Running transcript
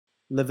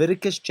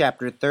Leviticus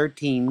chapter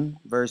 13,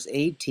 verse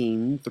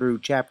 18 through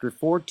chapter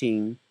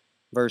 14,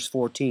 verse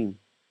 14.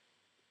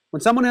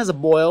 When someone has a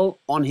boil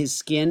on his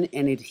skin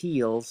and it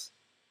heals,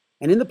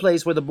 and in the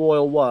place where the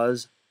boil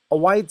was, a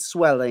white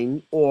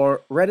swelling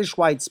or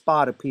reddish-white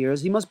spot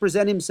appears, he must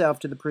present himself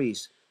to the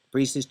priest. The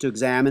priest is to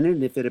examine it,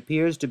 and if it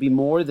appears to be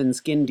more than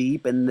skin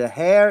deep, and the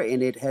hair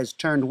in it has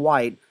turned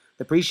white,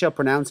 the priest shall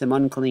pronounce him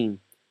unclean.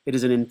 It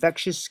is an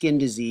infectious skin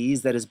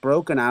disease that has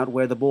broken out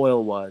where the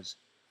boil was.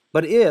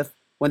 But if,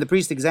 when the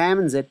priest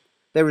examines it,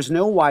 there is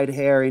no white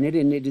hair in it,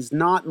 and it is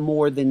not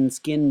more than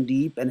skin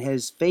deep and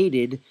has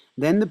faded,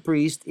 then the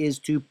priest is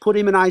to put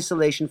him in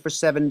isolation for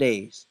 7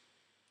 days.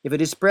 If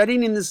it is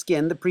spreading in the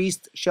skin, the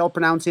priest shall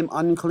pronounce him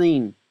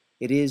unclean.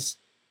 It is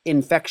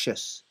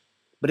infectious.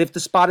 But if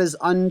the spot is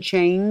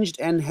unchanged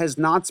and has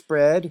not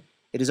spread,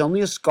 it is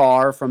only a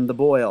scar from the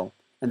boil,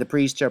 and the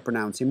priest shall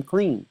pronounce him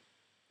clean.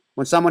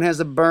 When someone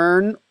has a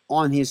burn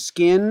on his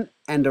skin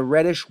and a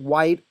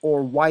reddish-white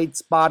or white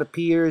spot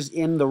appears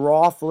in the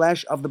raw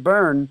flesh of the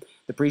burn,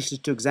 the priest is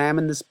to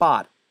examine the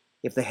spot.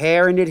 If the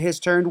hair in it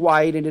has turned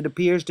white and it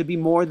appears to be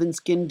more than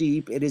skin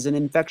deep, it is an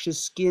infectious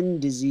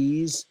skin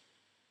disease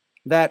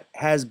that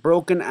has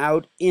broken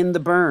out in the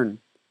burn.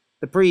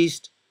 The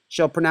priest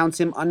shall pronounce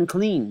him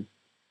unclean.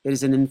 It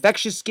is an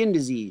infectious skin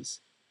disease.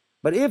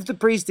 But if the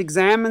priest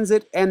examines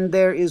it and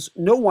there is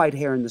no white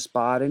hair in the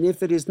spot, and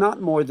if it is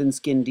not more than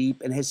skin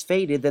deep and has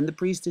faded, then the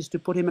priest is to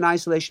put him in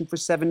isolation for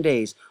 7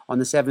 days. On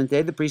the 7th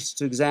day, the priest is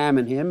to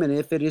examine him, and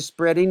if it is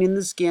spreading in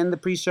the skin, the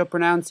priest shall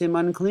pronounce him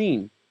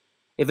unclean.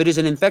 If it is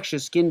an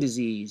infectious skin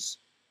disease.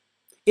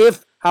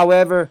 If,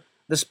 however,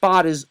 the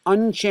spot is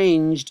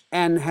unchanged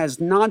and has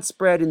not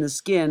spread in the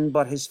skin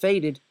but has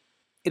faded,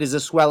 it is a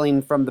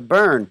swelling from the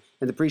burn,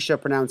 and the priest shall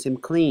pronounce him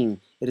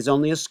clean. It is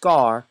only a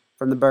scar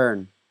from the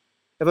burn.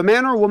 If a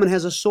man or a woman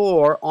has a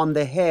sore on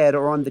the head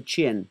or on the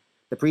chin,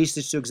 the priest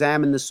is to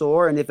examine the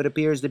sore, and if it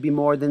appears to be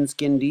more than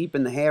skin deep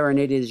and the hair in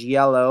it is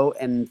yellow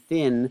and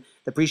thin,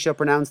 the priest shall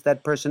pronounce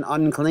that person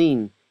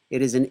unclean.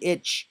 It is an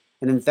itch,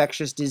 an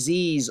infectious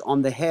disease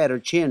on the head or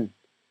chin.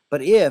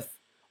 But if,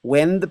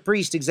 when the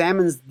priest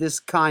examines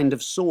this kind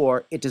of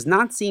sore, it does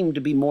not seem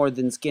to be more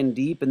than skin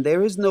deep and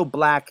there is no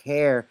black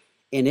hair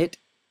in it,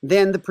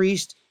 then the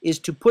priest is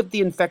to put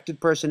the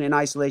infected person in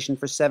isolation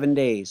for 7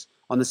 days.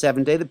 On the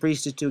 7th day, the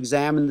priest is to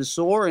examine the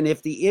sore, and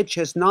if the itch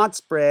has not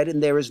spread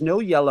and there is no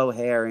yellow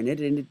hair in it,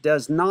 and it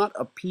does not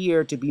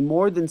appear to be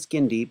more than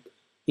skin deep,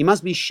 he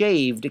must be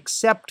shaved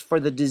except for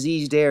the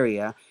diseased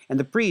area, and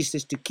the priest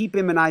is to keep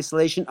him in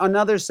isolation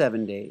another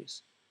 7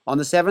 days. On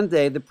the 7th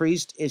day, the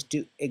priest is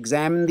to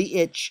examine the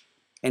itch,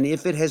 and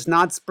if it has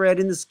not spread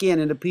in the skin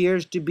and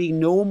appears to be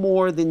no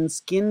more than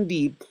skin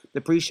deep,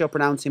 the priest shall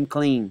pronounce him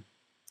clean.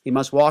 He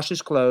must wash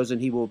his clothes,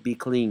 and he will be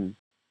clean.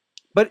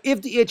 But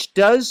if the itch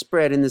does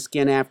spread in the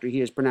skin after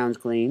he is pronounced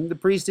clean, the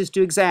priest is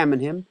to examine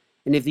him,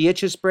 and if the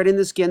itch has spread in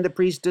the skin, the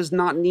priest does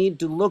not need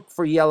to look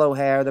for yellow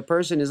hair. The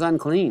person is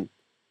unclean.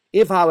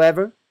 If,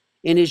 however,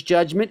 in his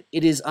judgment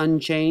it is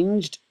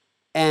unchanged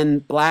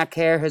and black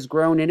hair has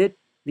grown in it,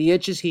 the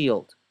itch is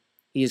healed.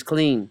 He is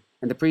clean,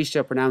 and the priest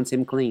shall pronounce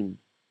him clean.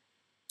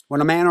 When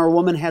a man or a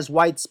woman has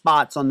white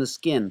spots on the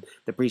skin,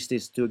 the priest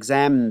is to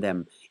examine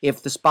them.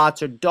 If the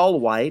spots are dull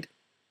white,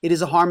 it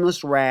is a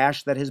harmless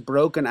rash that has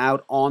broken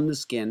out on the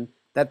skin.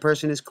 That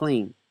person is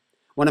clean.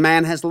 When a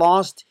man has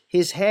lost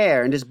his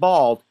hair and is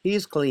bald, he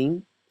is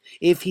clean.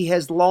 If he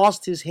has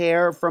lost his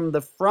hair from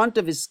the front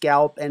of his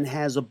scalp and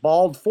has a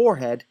bald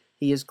forehead,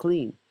 he is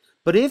clean.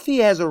 But if he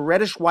has a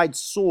reddish-white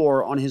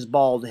sore on his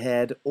bald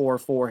head or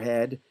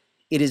forehead,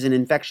 it is an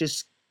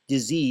infectious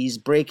disease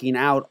breaking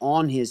out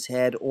on his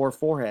head or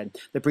forehead.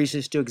 The priest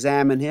is to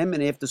examine him,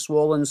 and if the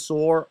swollen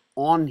sore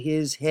on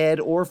his head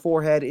or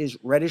forehead is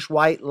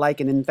reddish-white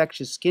like an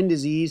infectious skin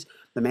disease,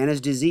 the man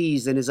is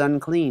diseased and is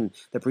unclean.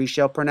 The priest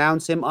shall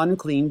pronounce him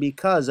unclean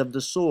because of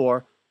the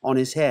sore on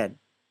his head.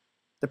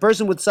 The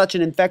person with such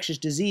an infectious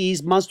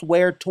disease must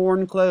wear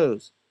torn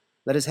clothes.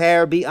 Let his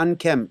hair be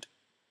unkempt.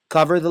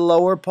 Cover the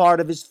lower part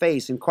of his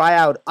face and cry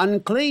out,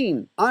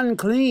 "Unclean!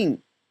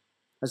 Unclean!"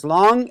 As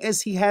long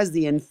as he has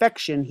the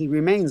infection, he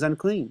remains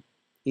unclean.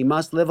 He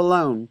must live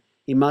alone.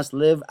 He must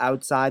live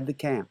outside the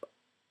camp.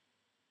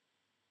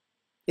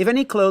 If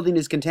any clothing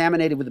is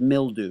contaminated with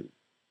mildew,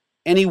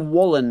 any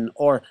woolen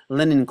or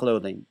linen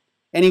clothing,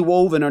 any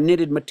woven or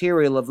knitted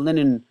material of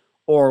linen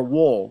or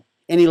wool,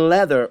 any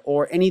leather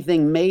or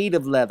anything made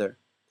of leather,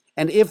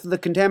 and if the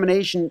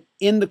contamination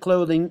in the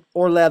clothing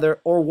or leather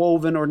or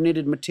woven or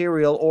knitted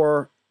material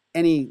or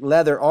any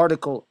leather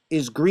article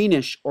is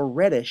greenish or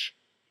reddish,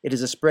 it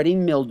is a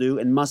spreading mildew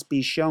and must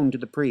be shown to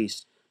the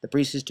priest. The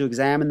priest is to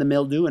examine the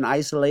mildew and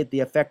isolate the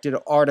affected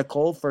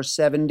article for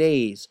 7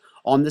 days.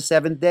 On the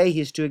 7th day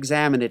he is to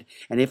examine it,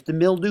 and if the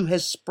mildew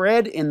has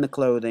spread in the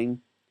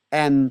clothing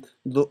and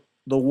the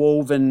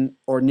woven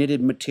or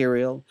knitted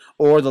material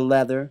or the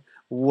leather,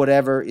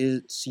 whatever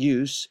its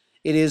use,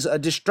 it is a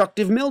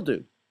destructive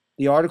mildew.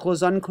 The article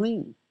is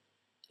unclean.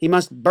 He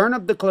must burn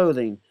up the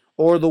clothing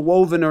or the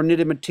woven or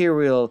knitted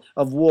material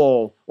of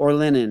wool or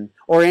linen,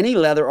 or any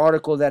leather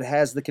article that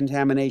has the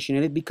contamination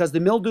in it. Because the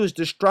mildew is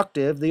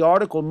destructive, the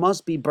article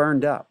must be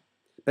burned up.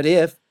 But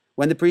if,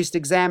 when the priest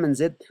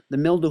examines it, the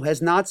mildew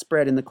has not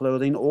spread in the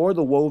clothing, or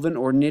the woven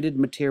or knitted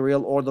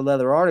material, or the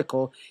leather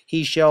article,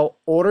 he shall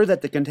order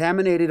that the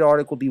contaminated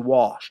article be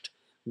washed.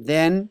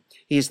 Then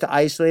he is to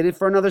isolate it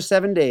for another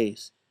 7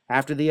 days.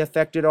 After the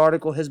affected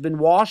article has been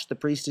washed, the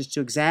priest is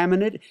to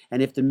examine it,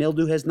 and if the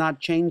mildew has not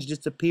changed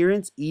its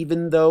appearance,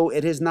 even though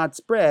it has not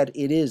spread,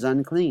 it is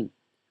unclean.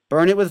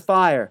 Burn it with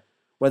fire,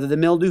 whether the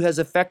mildew has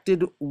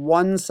affected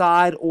one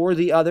side or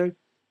the other.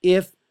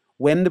 If,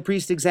 when the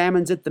priest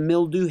examines it, the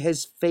mildew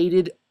has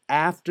faded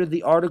after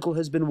the article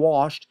has been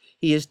washed,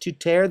 he is to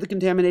tear the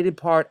contaminated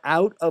part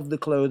out of the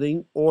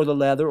clothing, or the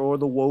leather, or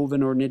the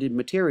woven or knitted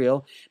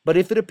material. But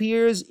if it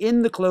appears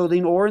in the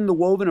clothing, or in the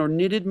woven or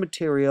knitted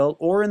material,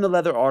 or in the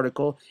leather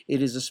article,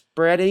 it is a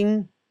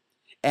spreading,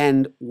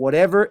 and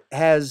whatever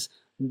has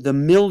the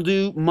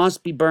mildew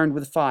must be burned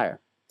with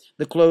fire.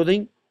 The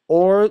clothing,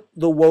 or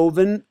the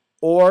woven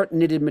or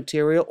knitted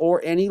material,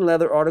 or any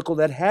leather article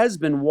that has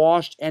been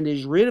washed and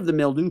is rid of the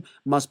mildew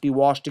must be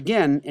washed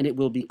again, and it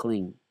will be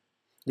clean.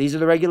 These are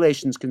the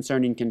regulations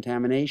concerning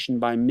contamination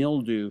by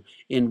mildew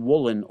in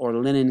woolen or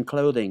linen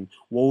clothing,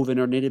 woven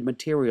or knitted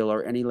material,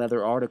 or any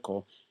leather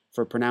article,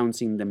 for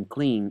pronouncing them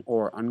clean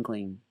or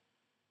unclean.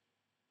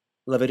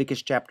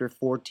 Leviticus chapter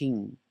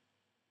 14.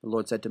 The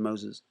Lord said to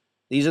Moses,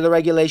 "These are the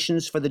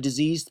regulations for the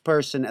diseased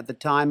person at the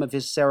time of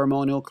his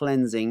ceremonial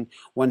cleansing,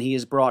 when he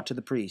is brought to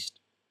the priest.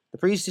 The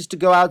priest is to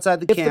go outside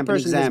the camp and examine him.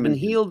 If the person has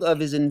been healed of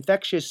his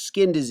infectious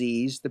skin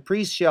disease, the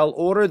priest shall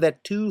order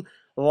that 2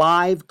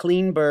 live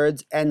clean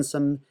birds and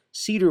some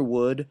cedar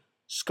wood,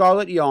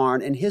 scarlet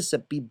yarn, and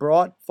hyssop be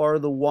brought for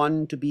the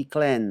one to be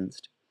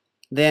cleansed.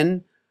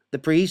 Then the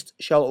priest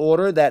shall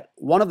order that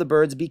one of the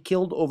birds be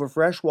killed over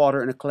fresh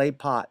water in a clay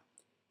pot.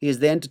 He is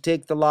then to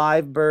take the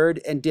live bird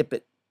and dip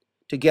it,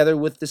 together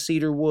with the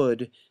cedar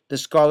wood, the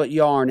scarlet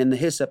yarn, and the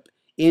hyssop,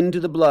 into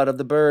the blood of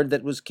the bird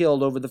that was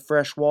killed over the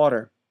fresh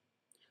water.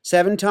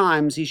 7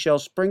 times he shall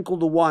sprinkle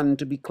the one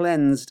to be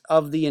cleansed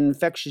of the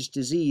infectious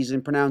disease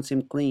and pronounce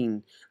him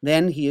clean.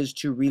 Then he is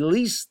to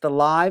release the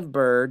live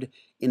bird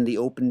in the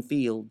open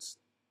fields.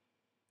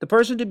 The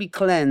person to be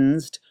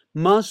cleansed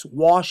must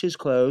wash his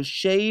clothes,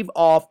 shave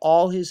off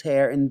all his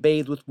hair, and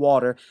bathe with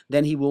water.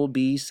 Then he will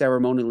be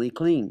ceremonially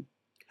clean.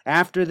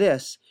 After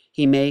this,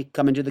 he may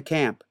come into the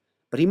camp,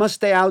 but he must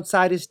stay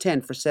outside his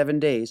tent for 7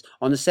 days.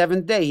 On the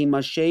 7th day, he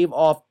must shave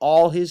off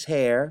all his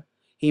hair.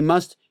 He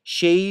must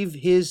shave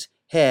his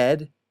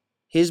head,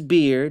 his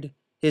beard,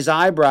 his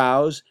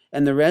eyebrows,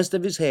 and the rest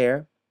of his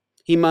hair.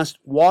 He must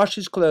wash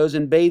his clothes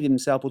and bathe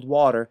himself with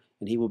water,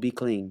 and he will be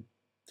clean.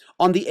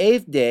 On the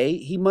 8th day,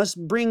 he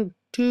must bring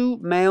 2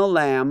 male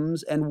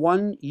lambs and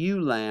 1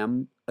 ewe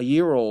lamb, a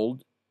year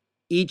old,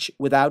 each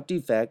without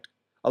defect,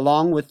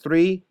 along with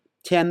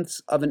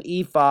 3/10 of an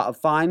ephah of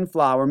fine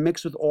flour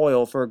mixed with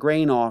oil for a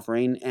grain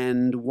offering,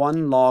 and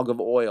 1 log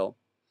of oil.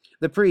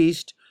 The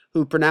priest,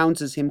 who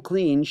pronounces him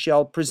clean,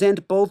 shall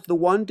present both the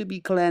one to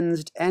be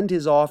cleansed and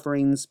his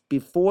offerings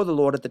before the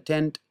Lord at the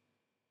tent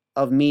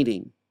of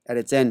meeting, at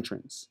its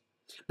entrance.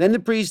 Then the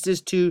priest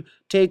is to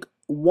take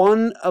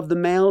 1 of the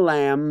male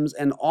lambs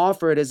and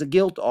offer it as a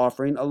guilt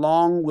offering,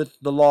 along with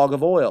the log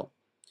of oil.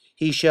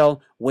 He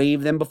shall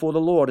wave them before the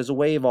Lord as a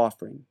wave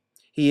offering.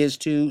 He is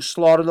to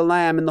slaughter the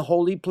lamb in the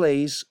holy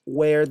place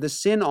where the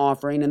sin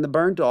offering and the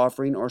burnt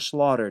offering are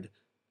slaughtered.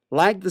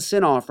 Like the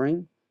sin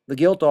offering, the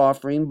guilt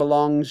offering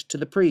belongs to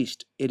the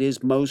priest. It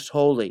is most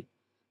holy.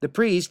 The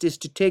priest is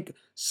to take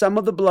some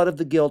of the blood of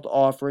the guilt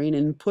offering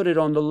and put it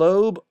on the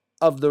lobe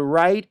of the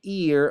right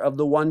ear of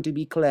the one to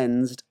be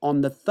cleansed,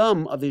 on the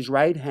thumb of his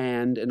right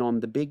hand, and on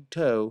the big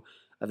toe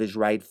of his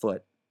right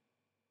foot."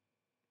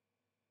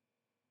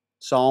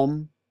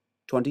 Psalm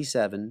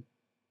 27,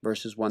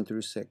 verses 1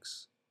 through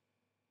 6.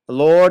 The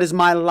Lord is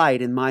my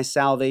light and my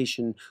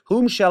salvation.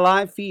 Whom shall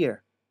I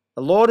fear?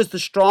 The Lord is the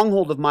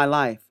stronghold of my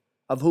life.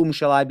 Of whom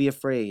shall I be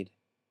afraid?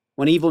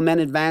 When evil men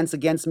advance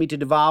against me to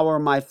devour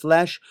my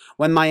flesh,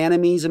 when my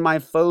enemies and my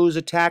foes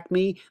attack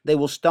me, they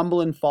will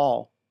stumble and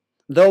fall.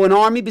 Though an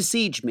army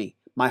besiege me,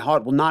 my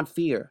heart will not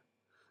fear.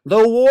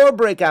 Though war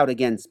break out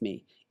against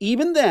me,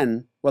 even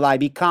then will I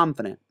be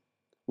confident.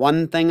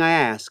 One thing I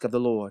ask of the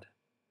Lord,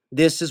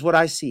 this is what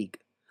I seek,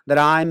 that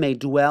I may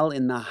dwell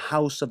in the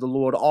house of the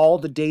Lord all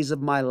the days of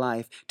my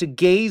life, to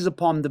gaze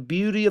upon the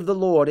beauty of the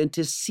Lord and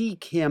to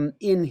seek him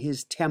in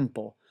his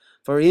temple.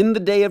 For in the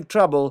day of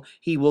trouble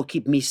he will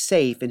keep me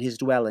safe in his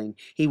dwelling.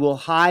 He will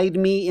hide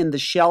me in the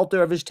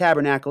shelter of his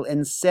tabernacle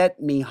and set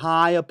me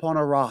high upon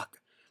a rock.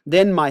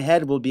 Then my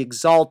head will be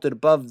exalted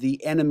above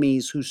the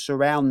enemies who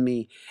surround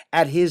me.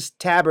 At his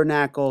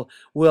tabernacle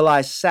will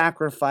I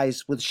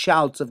sacrifice with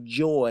shouts of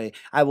joy.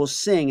 I will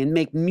sing and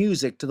make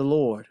music to the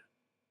Lord.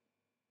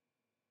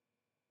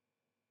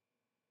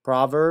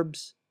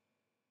 Proverbs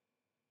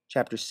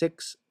chapter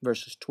 6,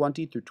 verses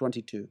 20 through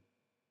 22.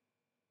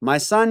 My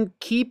son,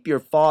 keep your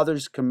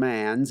father's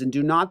commands and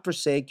do not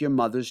forsake your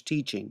mother's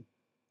teaching.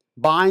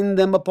 Bind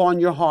them upon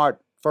your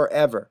heart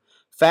forever.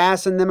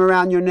 Fasten them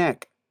around your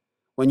neck.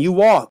 When you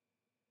walk,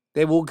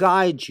 They will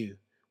guide you.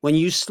 When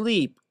you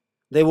sleep,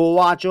 they will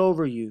watch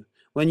over you.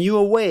 When you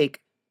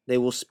awake, they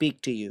will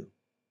speak to you.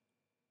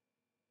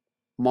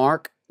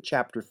 Mark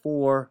chapter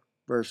 4,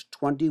 verse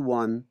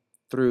 21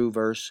 through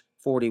verse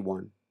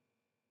 41.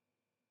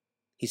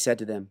 He said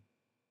to them,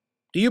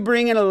 "Do you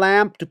bring in a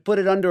lamp to put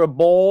it under a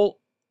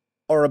bowl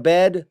or a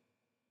bed?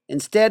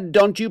 Instead,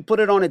 don't you put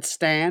it on its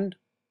stand?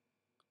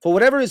 For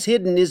whatever is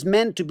hidden is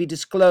meant to be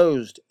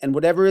disclosed, and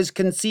whatever is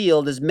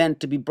concealed is meant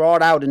to be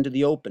brought out into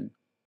the open.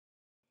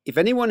 If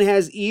anyone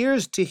has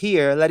ears to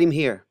hear, let him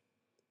hear.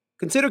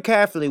 Consider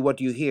carefully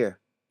what you hear,"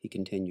 he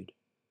continued.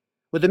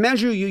 "With the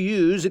measure you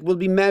use, it will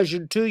be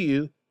measured to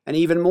you, and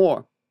even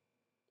more.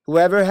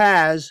 Whoever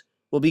has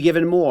will be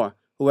given more.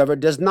 Whoever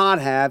does not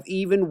have,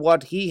 even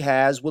what he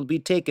has will be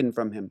taken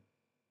from him."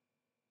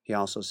 He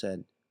also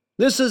said,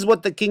 "This is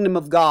what the kingdom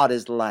of God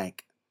is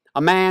like.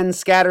 A man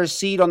scatters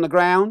seed on the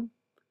ground.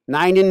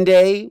 Night and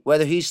day,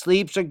 whether he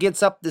sleeps or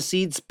gets up, the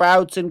seed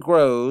sprouts and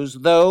grows,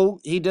 though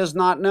he does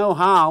not know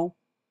how.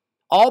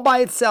 All by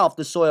itself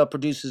the soil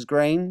produces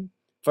grain,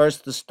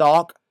 first the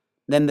stalk,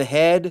 then the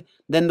head,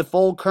 then the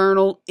full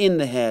kernel in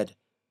the head.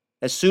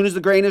 As soon as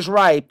the grain is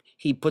ripe,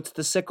 he puts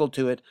the sickle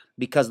to it,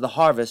 because the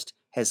harvest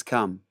has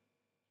come."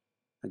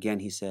 Again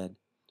he said,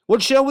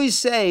 "What shall we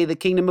say the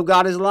kingdom of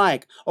God is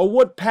like? Or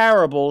what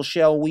parable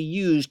shall we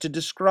use to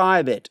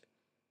describe it?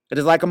 It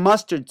is like a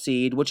mustard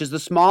seed, which is the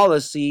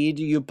smallest seed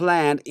you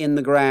plant in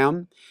the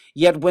ground.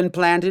 Yet when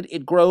planted,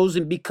 it grows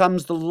and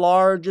becomes the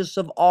largest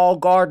of all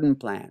garden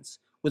plants,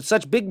 with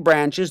such big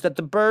branches that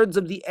the birds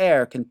of the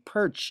air can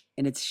perch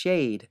in its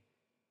shade."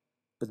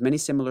 With many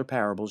similar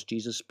parables,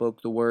 Jesus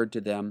spoke the word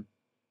to them,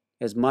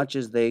 as much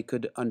as they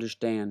could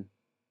understand.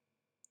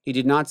 He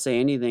did not say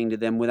anything to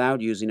them without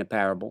using a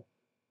parable,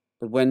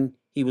 but when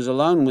he was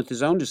alone with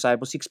his own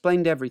disciples, he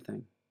explained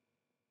everything.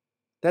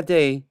 That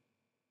day,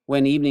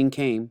 when evening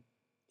came,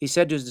 he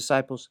said to his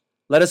disciples,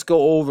 "Let us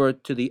go over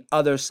to the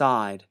other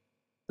side."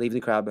 Leaving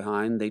the crowd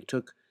behind, they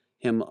took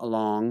him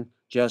along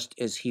just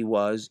as he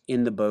was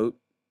in the boat.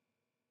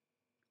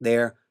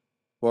 There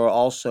were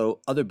also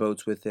other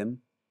boats with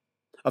him.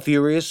 A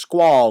furious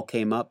squall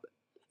came up,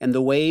 and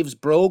the waves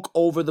broke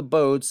over the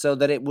boat so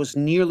that it was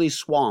nearly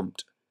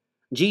swamped.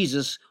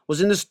 Jesus was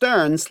in the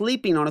stern,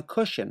 sleeping on a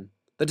cushion.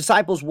 The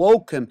disciples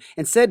woke him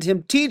and said to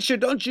him, "Teacher,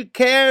 don't you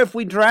care if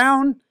we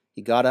drown?"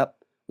 He got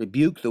up,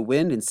 rebuked the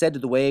wind, and said to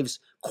the waves,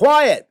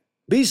 "Quiet,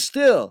 be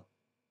still."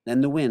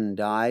 Then the wind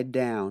died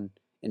down,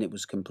 and it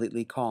was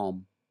completely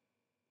calm.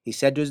 He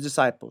said to his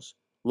disciples,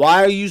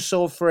 "Why are you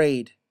so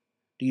afraid?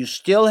 Do you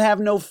still have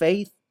no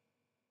faith?"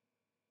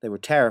 They were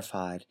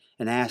terrified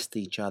and asked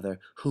each other,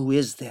 "Who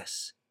is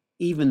this?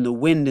 Even the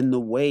wind and the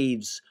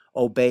waves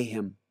obey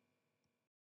him."